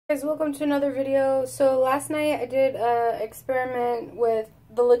Guys, welcome to another video. So last night I did an experiment with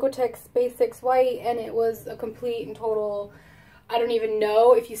the Liquitex Basics White, and it was a complete and total, I don't even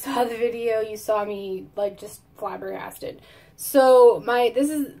know if you saw the video, you saw me like just flabbergasted. So this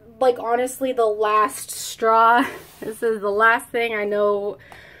is like honestly the last straw. This is the last thing I know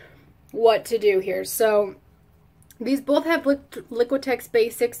what to do here. So these both have Liquitex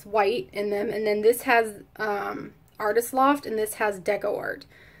Basics White in them, and then this has Artist Loft, and this has Deco Art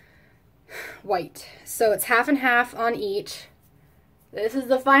White. So it's half and half on each. This is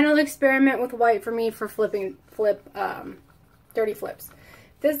the final experiment with white for me for dirty flips.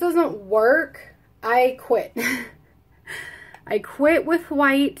 If this doesn't work, I quit. I quit with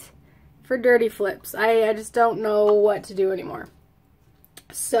white for dirty flips. I just don't know what to do anymore.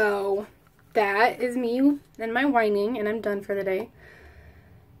 So that is me and my whining, and I'm done for the day.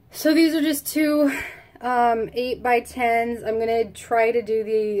 So these are just two 8x10s. I'm going to try to do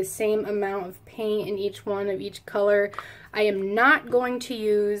the same amount of paint in each one of each color. I am not going to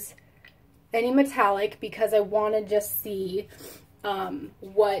use any metallic because I want to just see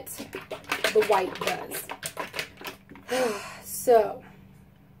what the white does. So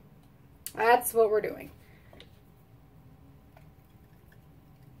that's what we're doing.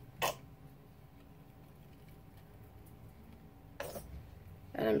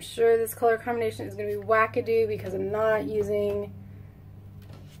 And I'm sure this color combination is going to be wackadoo because I'm not using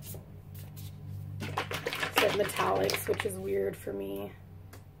metallics, which is weird for me.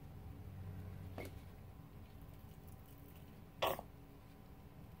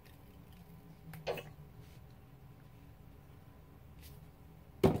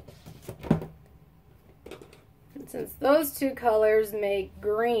 And since those two colors make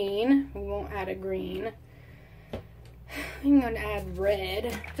green, we won't add a green. I'm going to add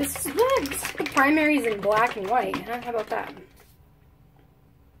red. Just the primaries in black and white. How about that?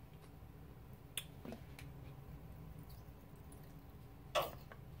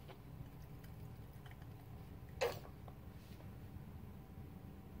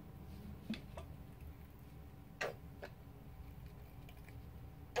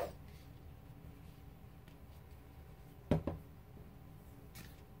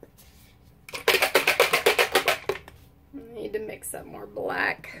 To mix up more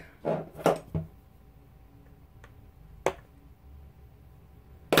black. And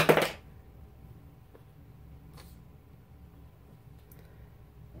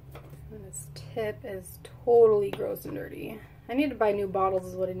this tip is totally gross and dirty. I need to buy new bottles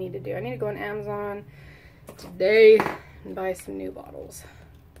is what I need to do. I need to go on Amazon today and buy some new bottles.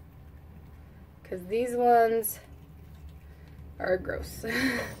 Because these ones are gross.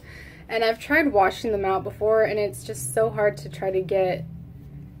 And I've tried washing them out before, and it's just so hard to try to get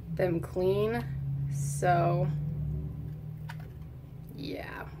them clean. So,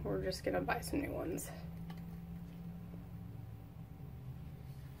 yeah, we're just gonna buy some new ones.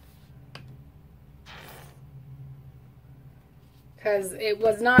 Because it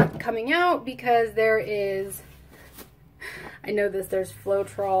was not coming out because there is, I know there's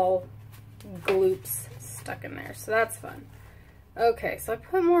Floetrol gloops stuck in there, so that's fun. Okay, so I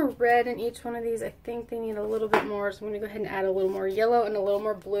put more red in each one of these. I think they need a little bit more, so I'm going to go ahead and add a little more yellow and a little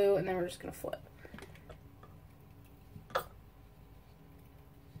more blue, and then we're just going to flip.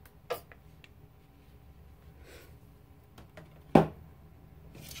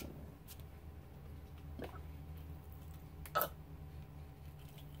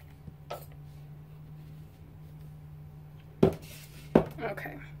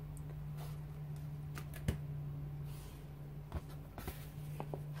 Okay.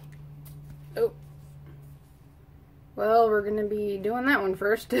 Oh, well, we're gonna be doing that one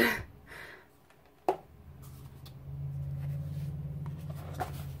first. Okay,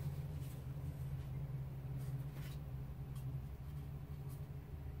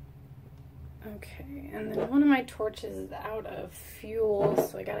 and then one of my torches is out of fuel,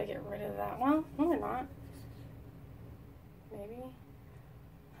 so I gotta get rid of that. Well, no, they're not. Maybe?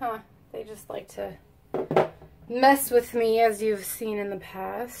 Huh, they just like to mess with me, as you've seen in the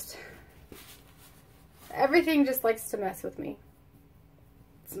past. Everything just likes to mess with me.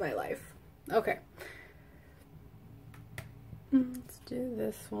 It's my life. Okay. Let's do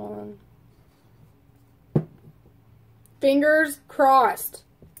this one. Fingers crossed.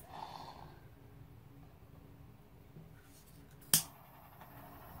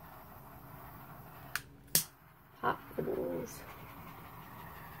 Hot bubbles.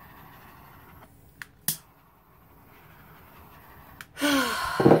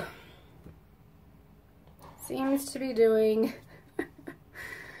 Seems to be doing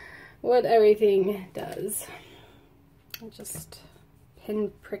what everything does. Just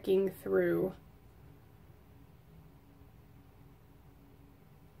pin pricking through.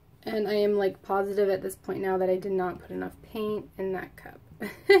 And I am like positive at this point now that I did not put enough paint in that cup.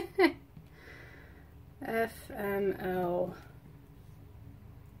 FML.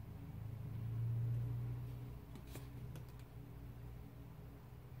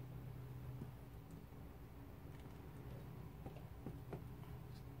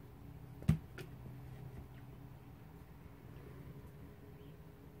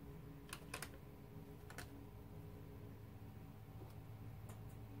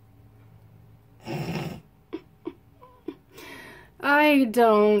 I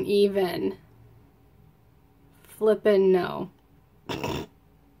don't even flippin' know.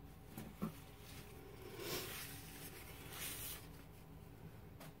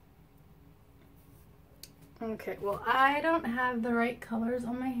 Okay, well, I don't have the right colors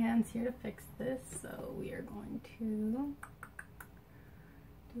on my hands here to fix this, so we are going to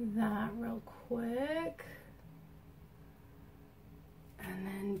do that real quick. And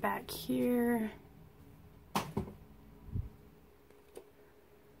then back here.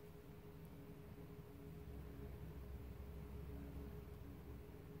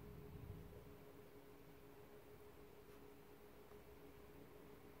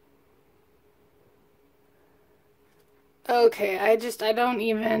 Okay, I don't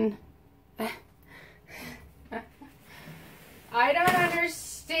even... I don't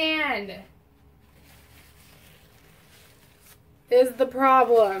understand. Is the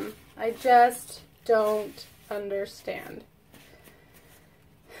problem. I just don't understand.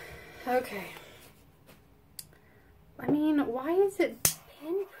 Okay. I mean, why is it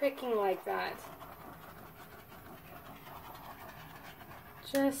pin pricking like that?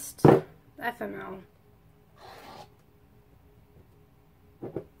 Just FML.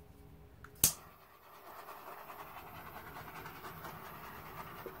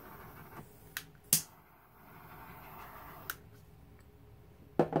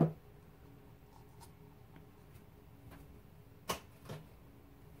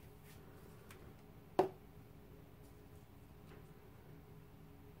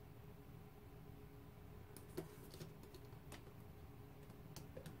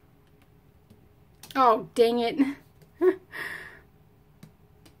 Oh, dang it.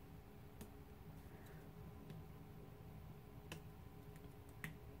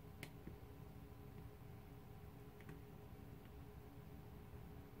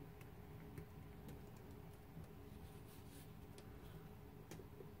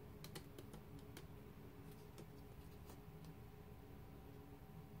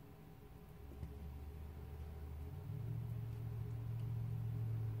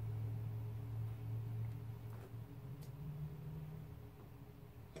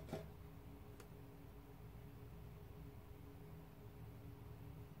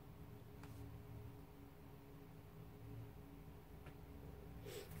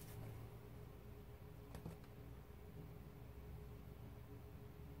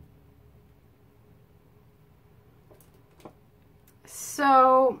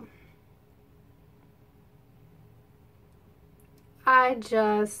 So, I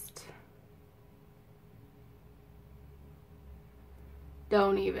just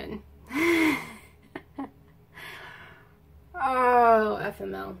don't even. Oh,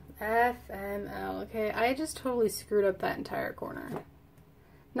 FML. FML. Okay, I just totally screwed up that entire corner.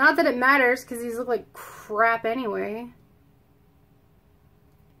 Not that it matters, because these look like crap anyway.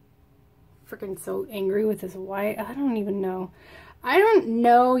 Freaking so angry with this white. I don't even know. I don't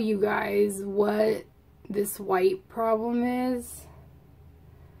know, you guys, what this white problem is.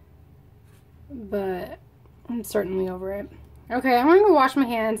 But I'm certainly over it. Okay, I'm going to go wash my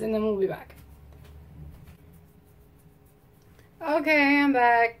hands and then we'll be back. Okay, I'm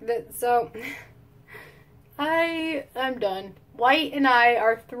back. So, I'm done. White and I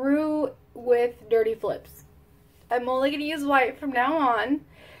are through with dirty flips. I'm only going to use white from now on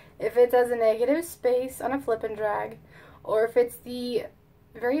if it's as a negative space on a flip and drag, or if it's the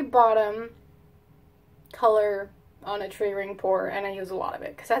very bottom color on a tree ring pour, and I use a lot of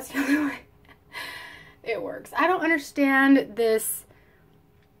it because that's the only way it works. I don't understand this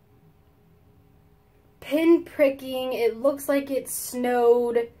pin pricking. It looks like it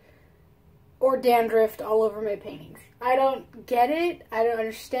snowed or dandruffed all over my paintings. I don't get it. I don't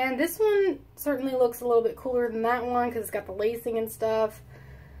understand. This one certainly looks a little bit cooler than that one because it's got the lacing and stuff.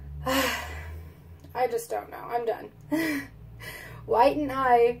 I just don't know. I'm done. White and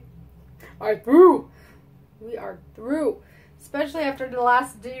I are through. We are through. Especially after the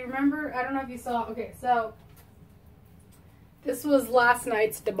last, do you remember? I don't know if you saw. Okay, so this was last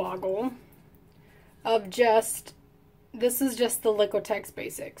night's debacle of just this is just the Liquitex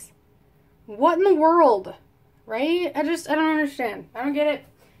Basics. What in the world? Right? I don't understand. I don't get it.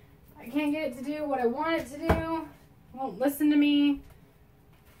 I can't get it to do what I want it to do. It won't listen to me.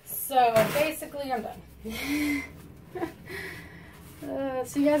 So basically I'm done.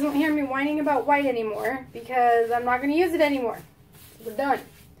 So you guys won't hear me whining about white anymore because I'm not going to use it anymore. We're done.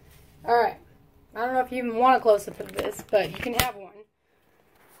 Alright. I don't know if you even want a close-up of this, but you can have one.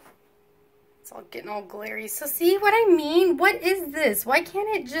 It's all getting all glary. So see what I mean? What is this? Why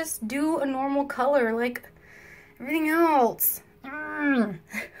can't it just do a normal color like everything else?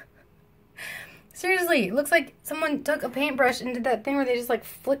 Seriously, it looks like someone took a paintbrush and did that thing where they just like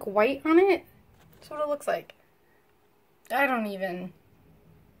flick white on it. That's what it looks like. I'm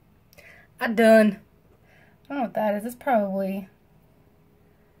done. I don't know what that is. It's probably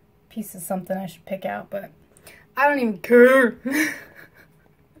a piece of something I should pick out, but I don't even care. I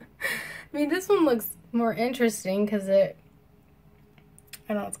mean, this one looks more interesting because I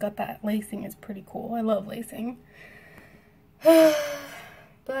don't know, it's got that lacing. It's pretty cool. I love lacing.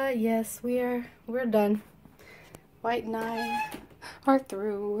 But yes, we're done. White and I are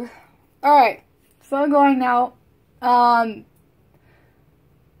through. Alright, so I'm going now.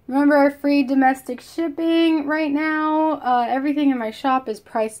 Remember, free domestic shipping right now. Everything in my shop is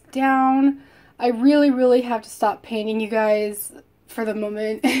priced down. I really have to stop painting, you guys, for the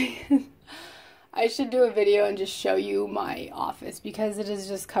moment. I should do a video and just show you my office because it is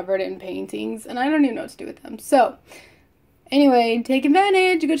just covered in paintings and I don't even know what to do with them. So, anyway, take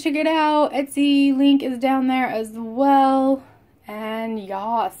advantage. Go check it out. Etsy link is down there as well. And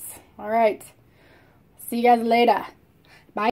yas. Alright. See you guys later.